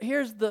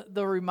here's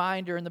the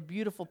reminder and the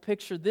beautiful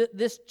picture.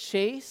 This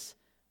chase,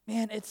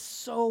 man, it's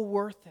so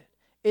worth it.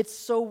 It's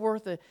so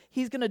worth it.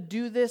 He's going to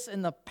do this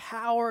in the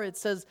power, it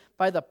says,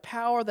 by the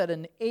power that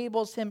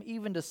enables him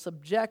even to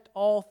subject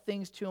all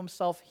things to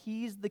himself.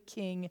 He's the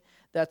king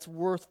that's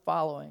worth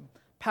following.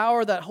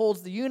 Power that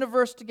holds the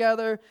universe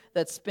together,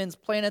 that spins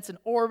planets in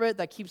orbit,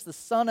 that keeps the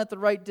sun at the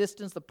right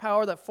distance, the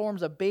power that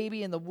forms a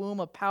baby in the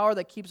womb, a power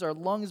that keeps our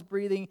lungs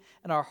breathing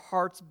and our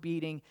hearts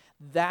beating.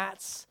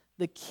 That's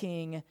the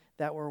king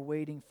that we're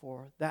waiting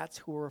for. That's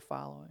who we're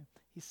following.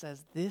 He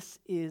says, this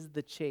is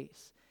the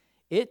chase.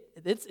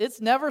 It's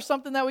never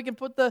something that we can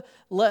put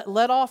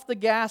let off the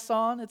gas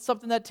on. It's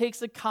something that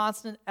takes a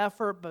constant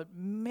effort, but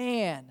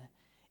man,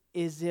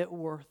 is it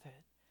worth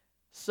it.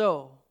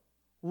 So,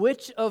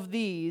 which of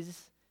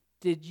these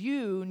did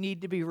you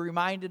need to be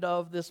reminded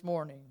of this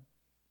morning?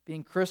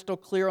 Being crystal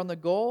clear on the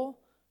goal,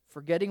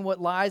 forgetting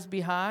what lies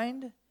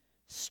behind,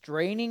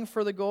 straining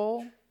for the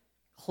goal,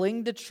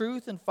 cling to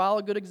truth and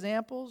follow good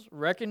examples,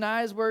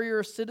 recognize where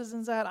your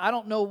citizen's at. I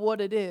don't know what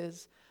it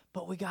is,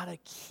 but we got to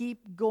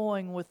keep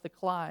going with the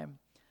climb.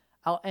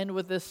 I'll end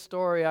with this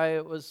story.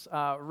 I was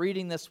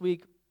reading this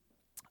week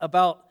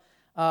about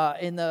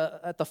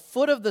at the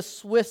foot of the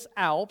Swiss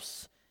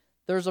Alps.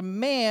 There's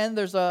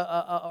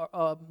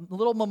a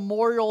little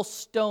memorial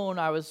stone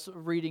I was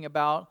reading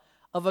about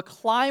of a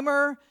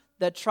climber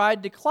that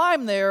tried to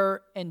climb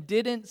there and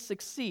didn't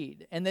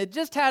succeed. And it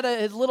just had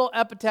his little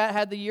epitaph,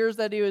 had the years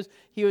that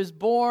he was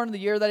born, the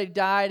year that he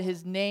died,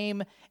 his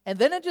name, and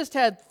then it just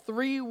had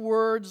 3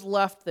 words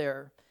left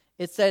there.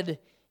 It said,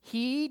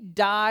 he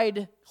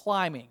died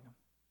climbing.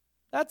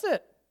 That's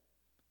it.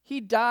 He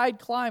died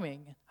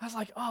climbing. I was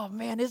like, oh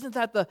man, isn't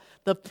that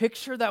the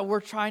picture that we're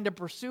trying to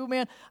pursue,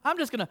 man? I'm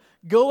just going to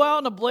go out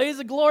in a blaze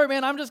of glory,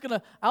 man.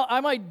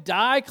 I might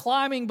die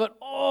climbing, but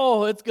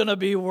oh, it's going to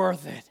be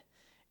worth it.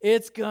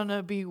 It's going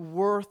to be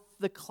worth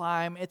the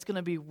climb. It's going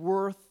to be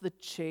worth the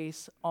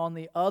chase. On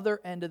the other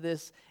end of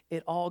this,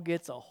 it all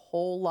gets a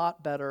whole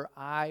lot better,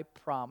 I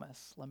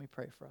promise. Let me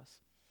pray for us.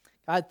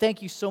 God,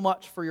 thank you so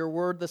much for your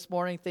word this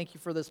morning. Thank you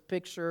for this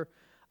picture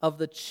of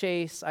the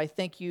chase. I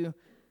thank you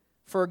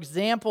for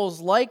examples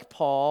like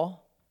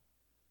Paul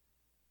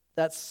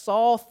that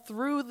saw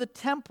through the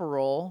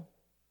temporal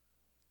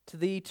to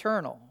the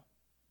eternal.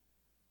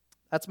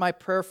 That's my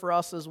prayer for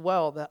us as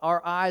well, that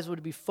our eyes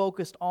would be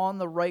focused on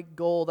the right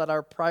goal, that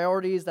our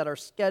priorities, that our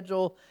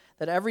schedule,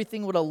 that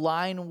everything would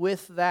align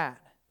with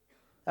that.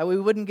 That we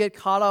wouldn't get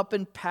caught up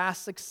in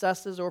past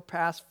successes or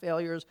past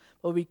failures,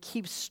 but we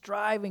keep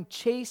striving,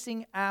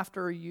 chasing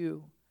after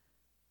you.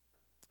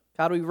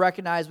 God, we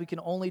recognize we can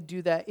only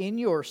do that in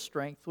your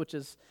strength, which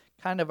is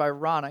kind of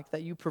ironic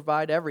that you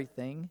provide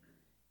everything,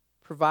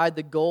 provide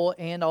the goal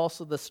and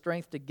also the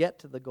strength to get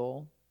to the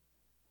goal.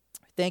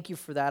 Thank you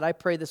for that. I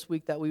pray this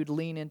week that we would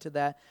lean into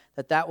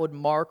that would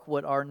mark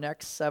what our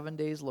next 7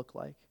 days look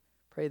like.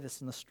 Pray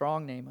this in the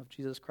strong name of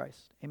Jesus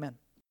Christ. Amen.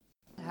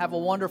 Have a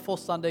wonderful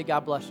Sunday.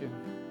 God bless you.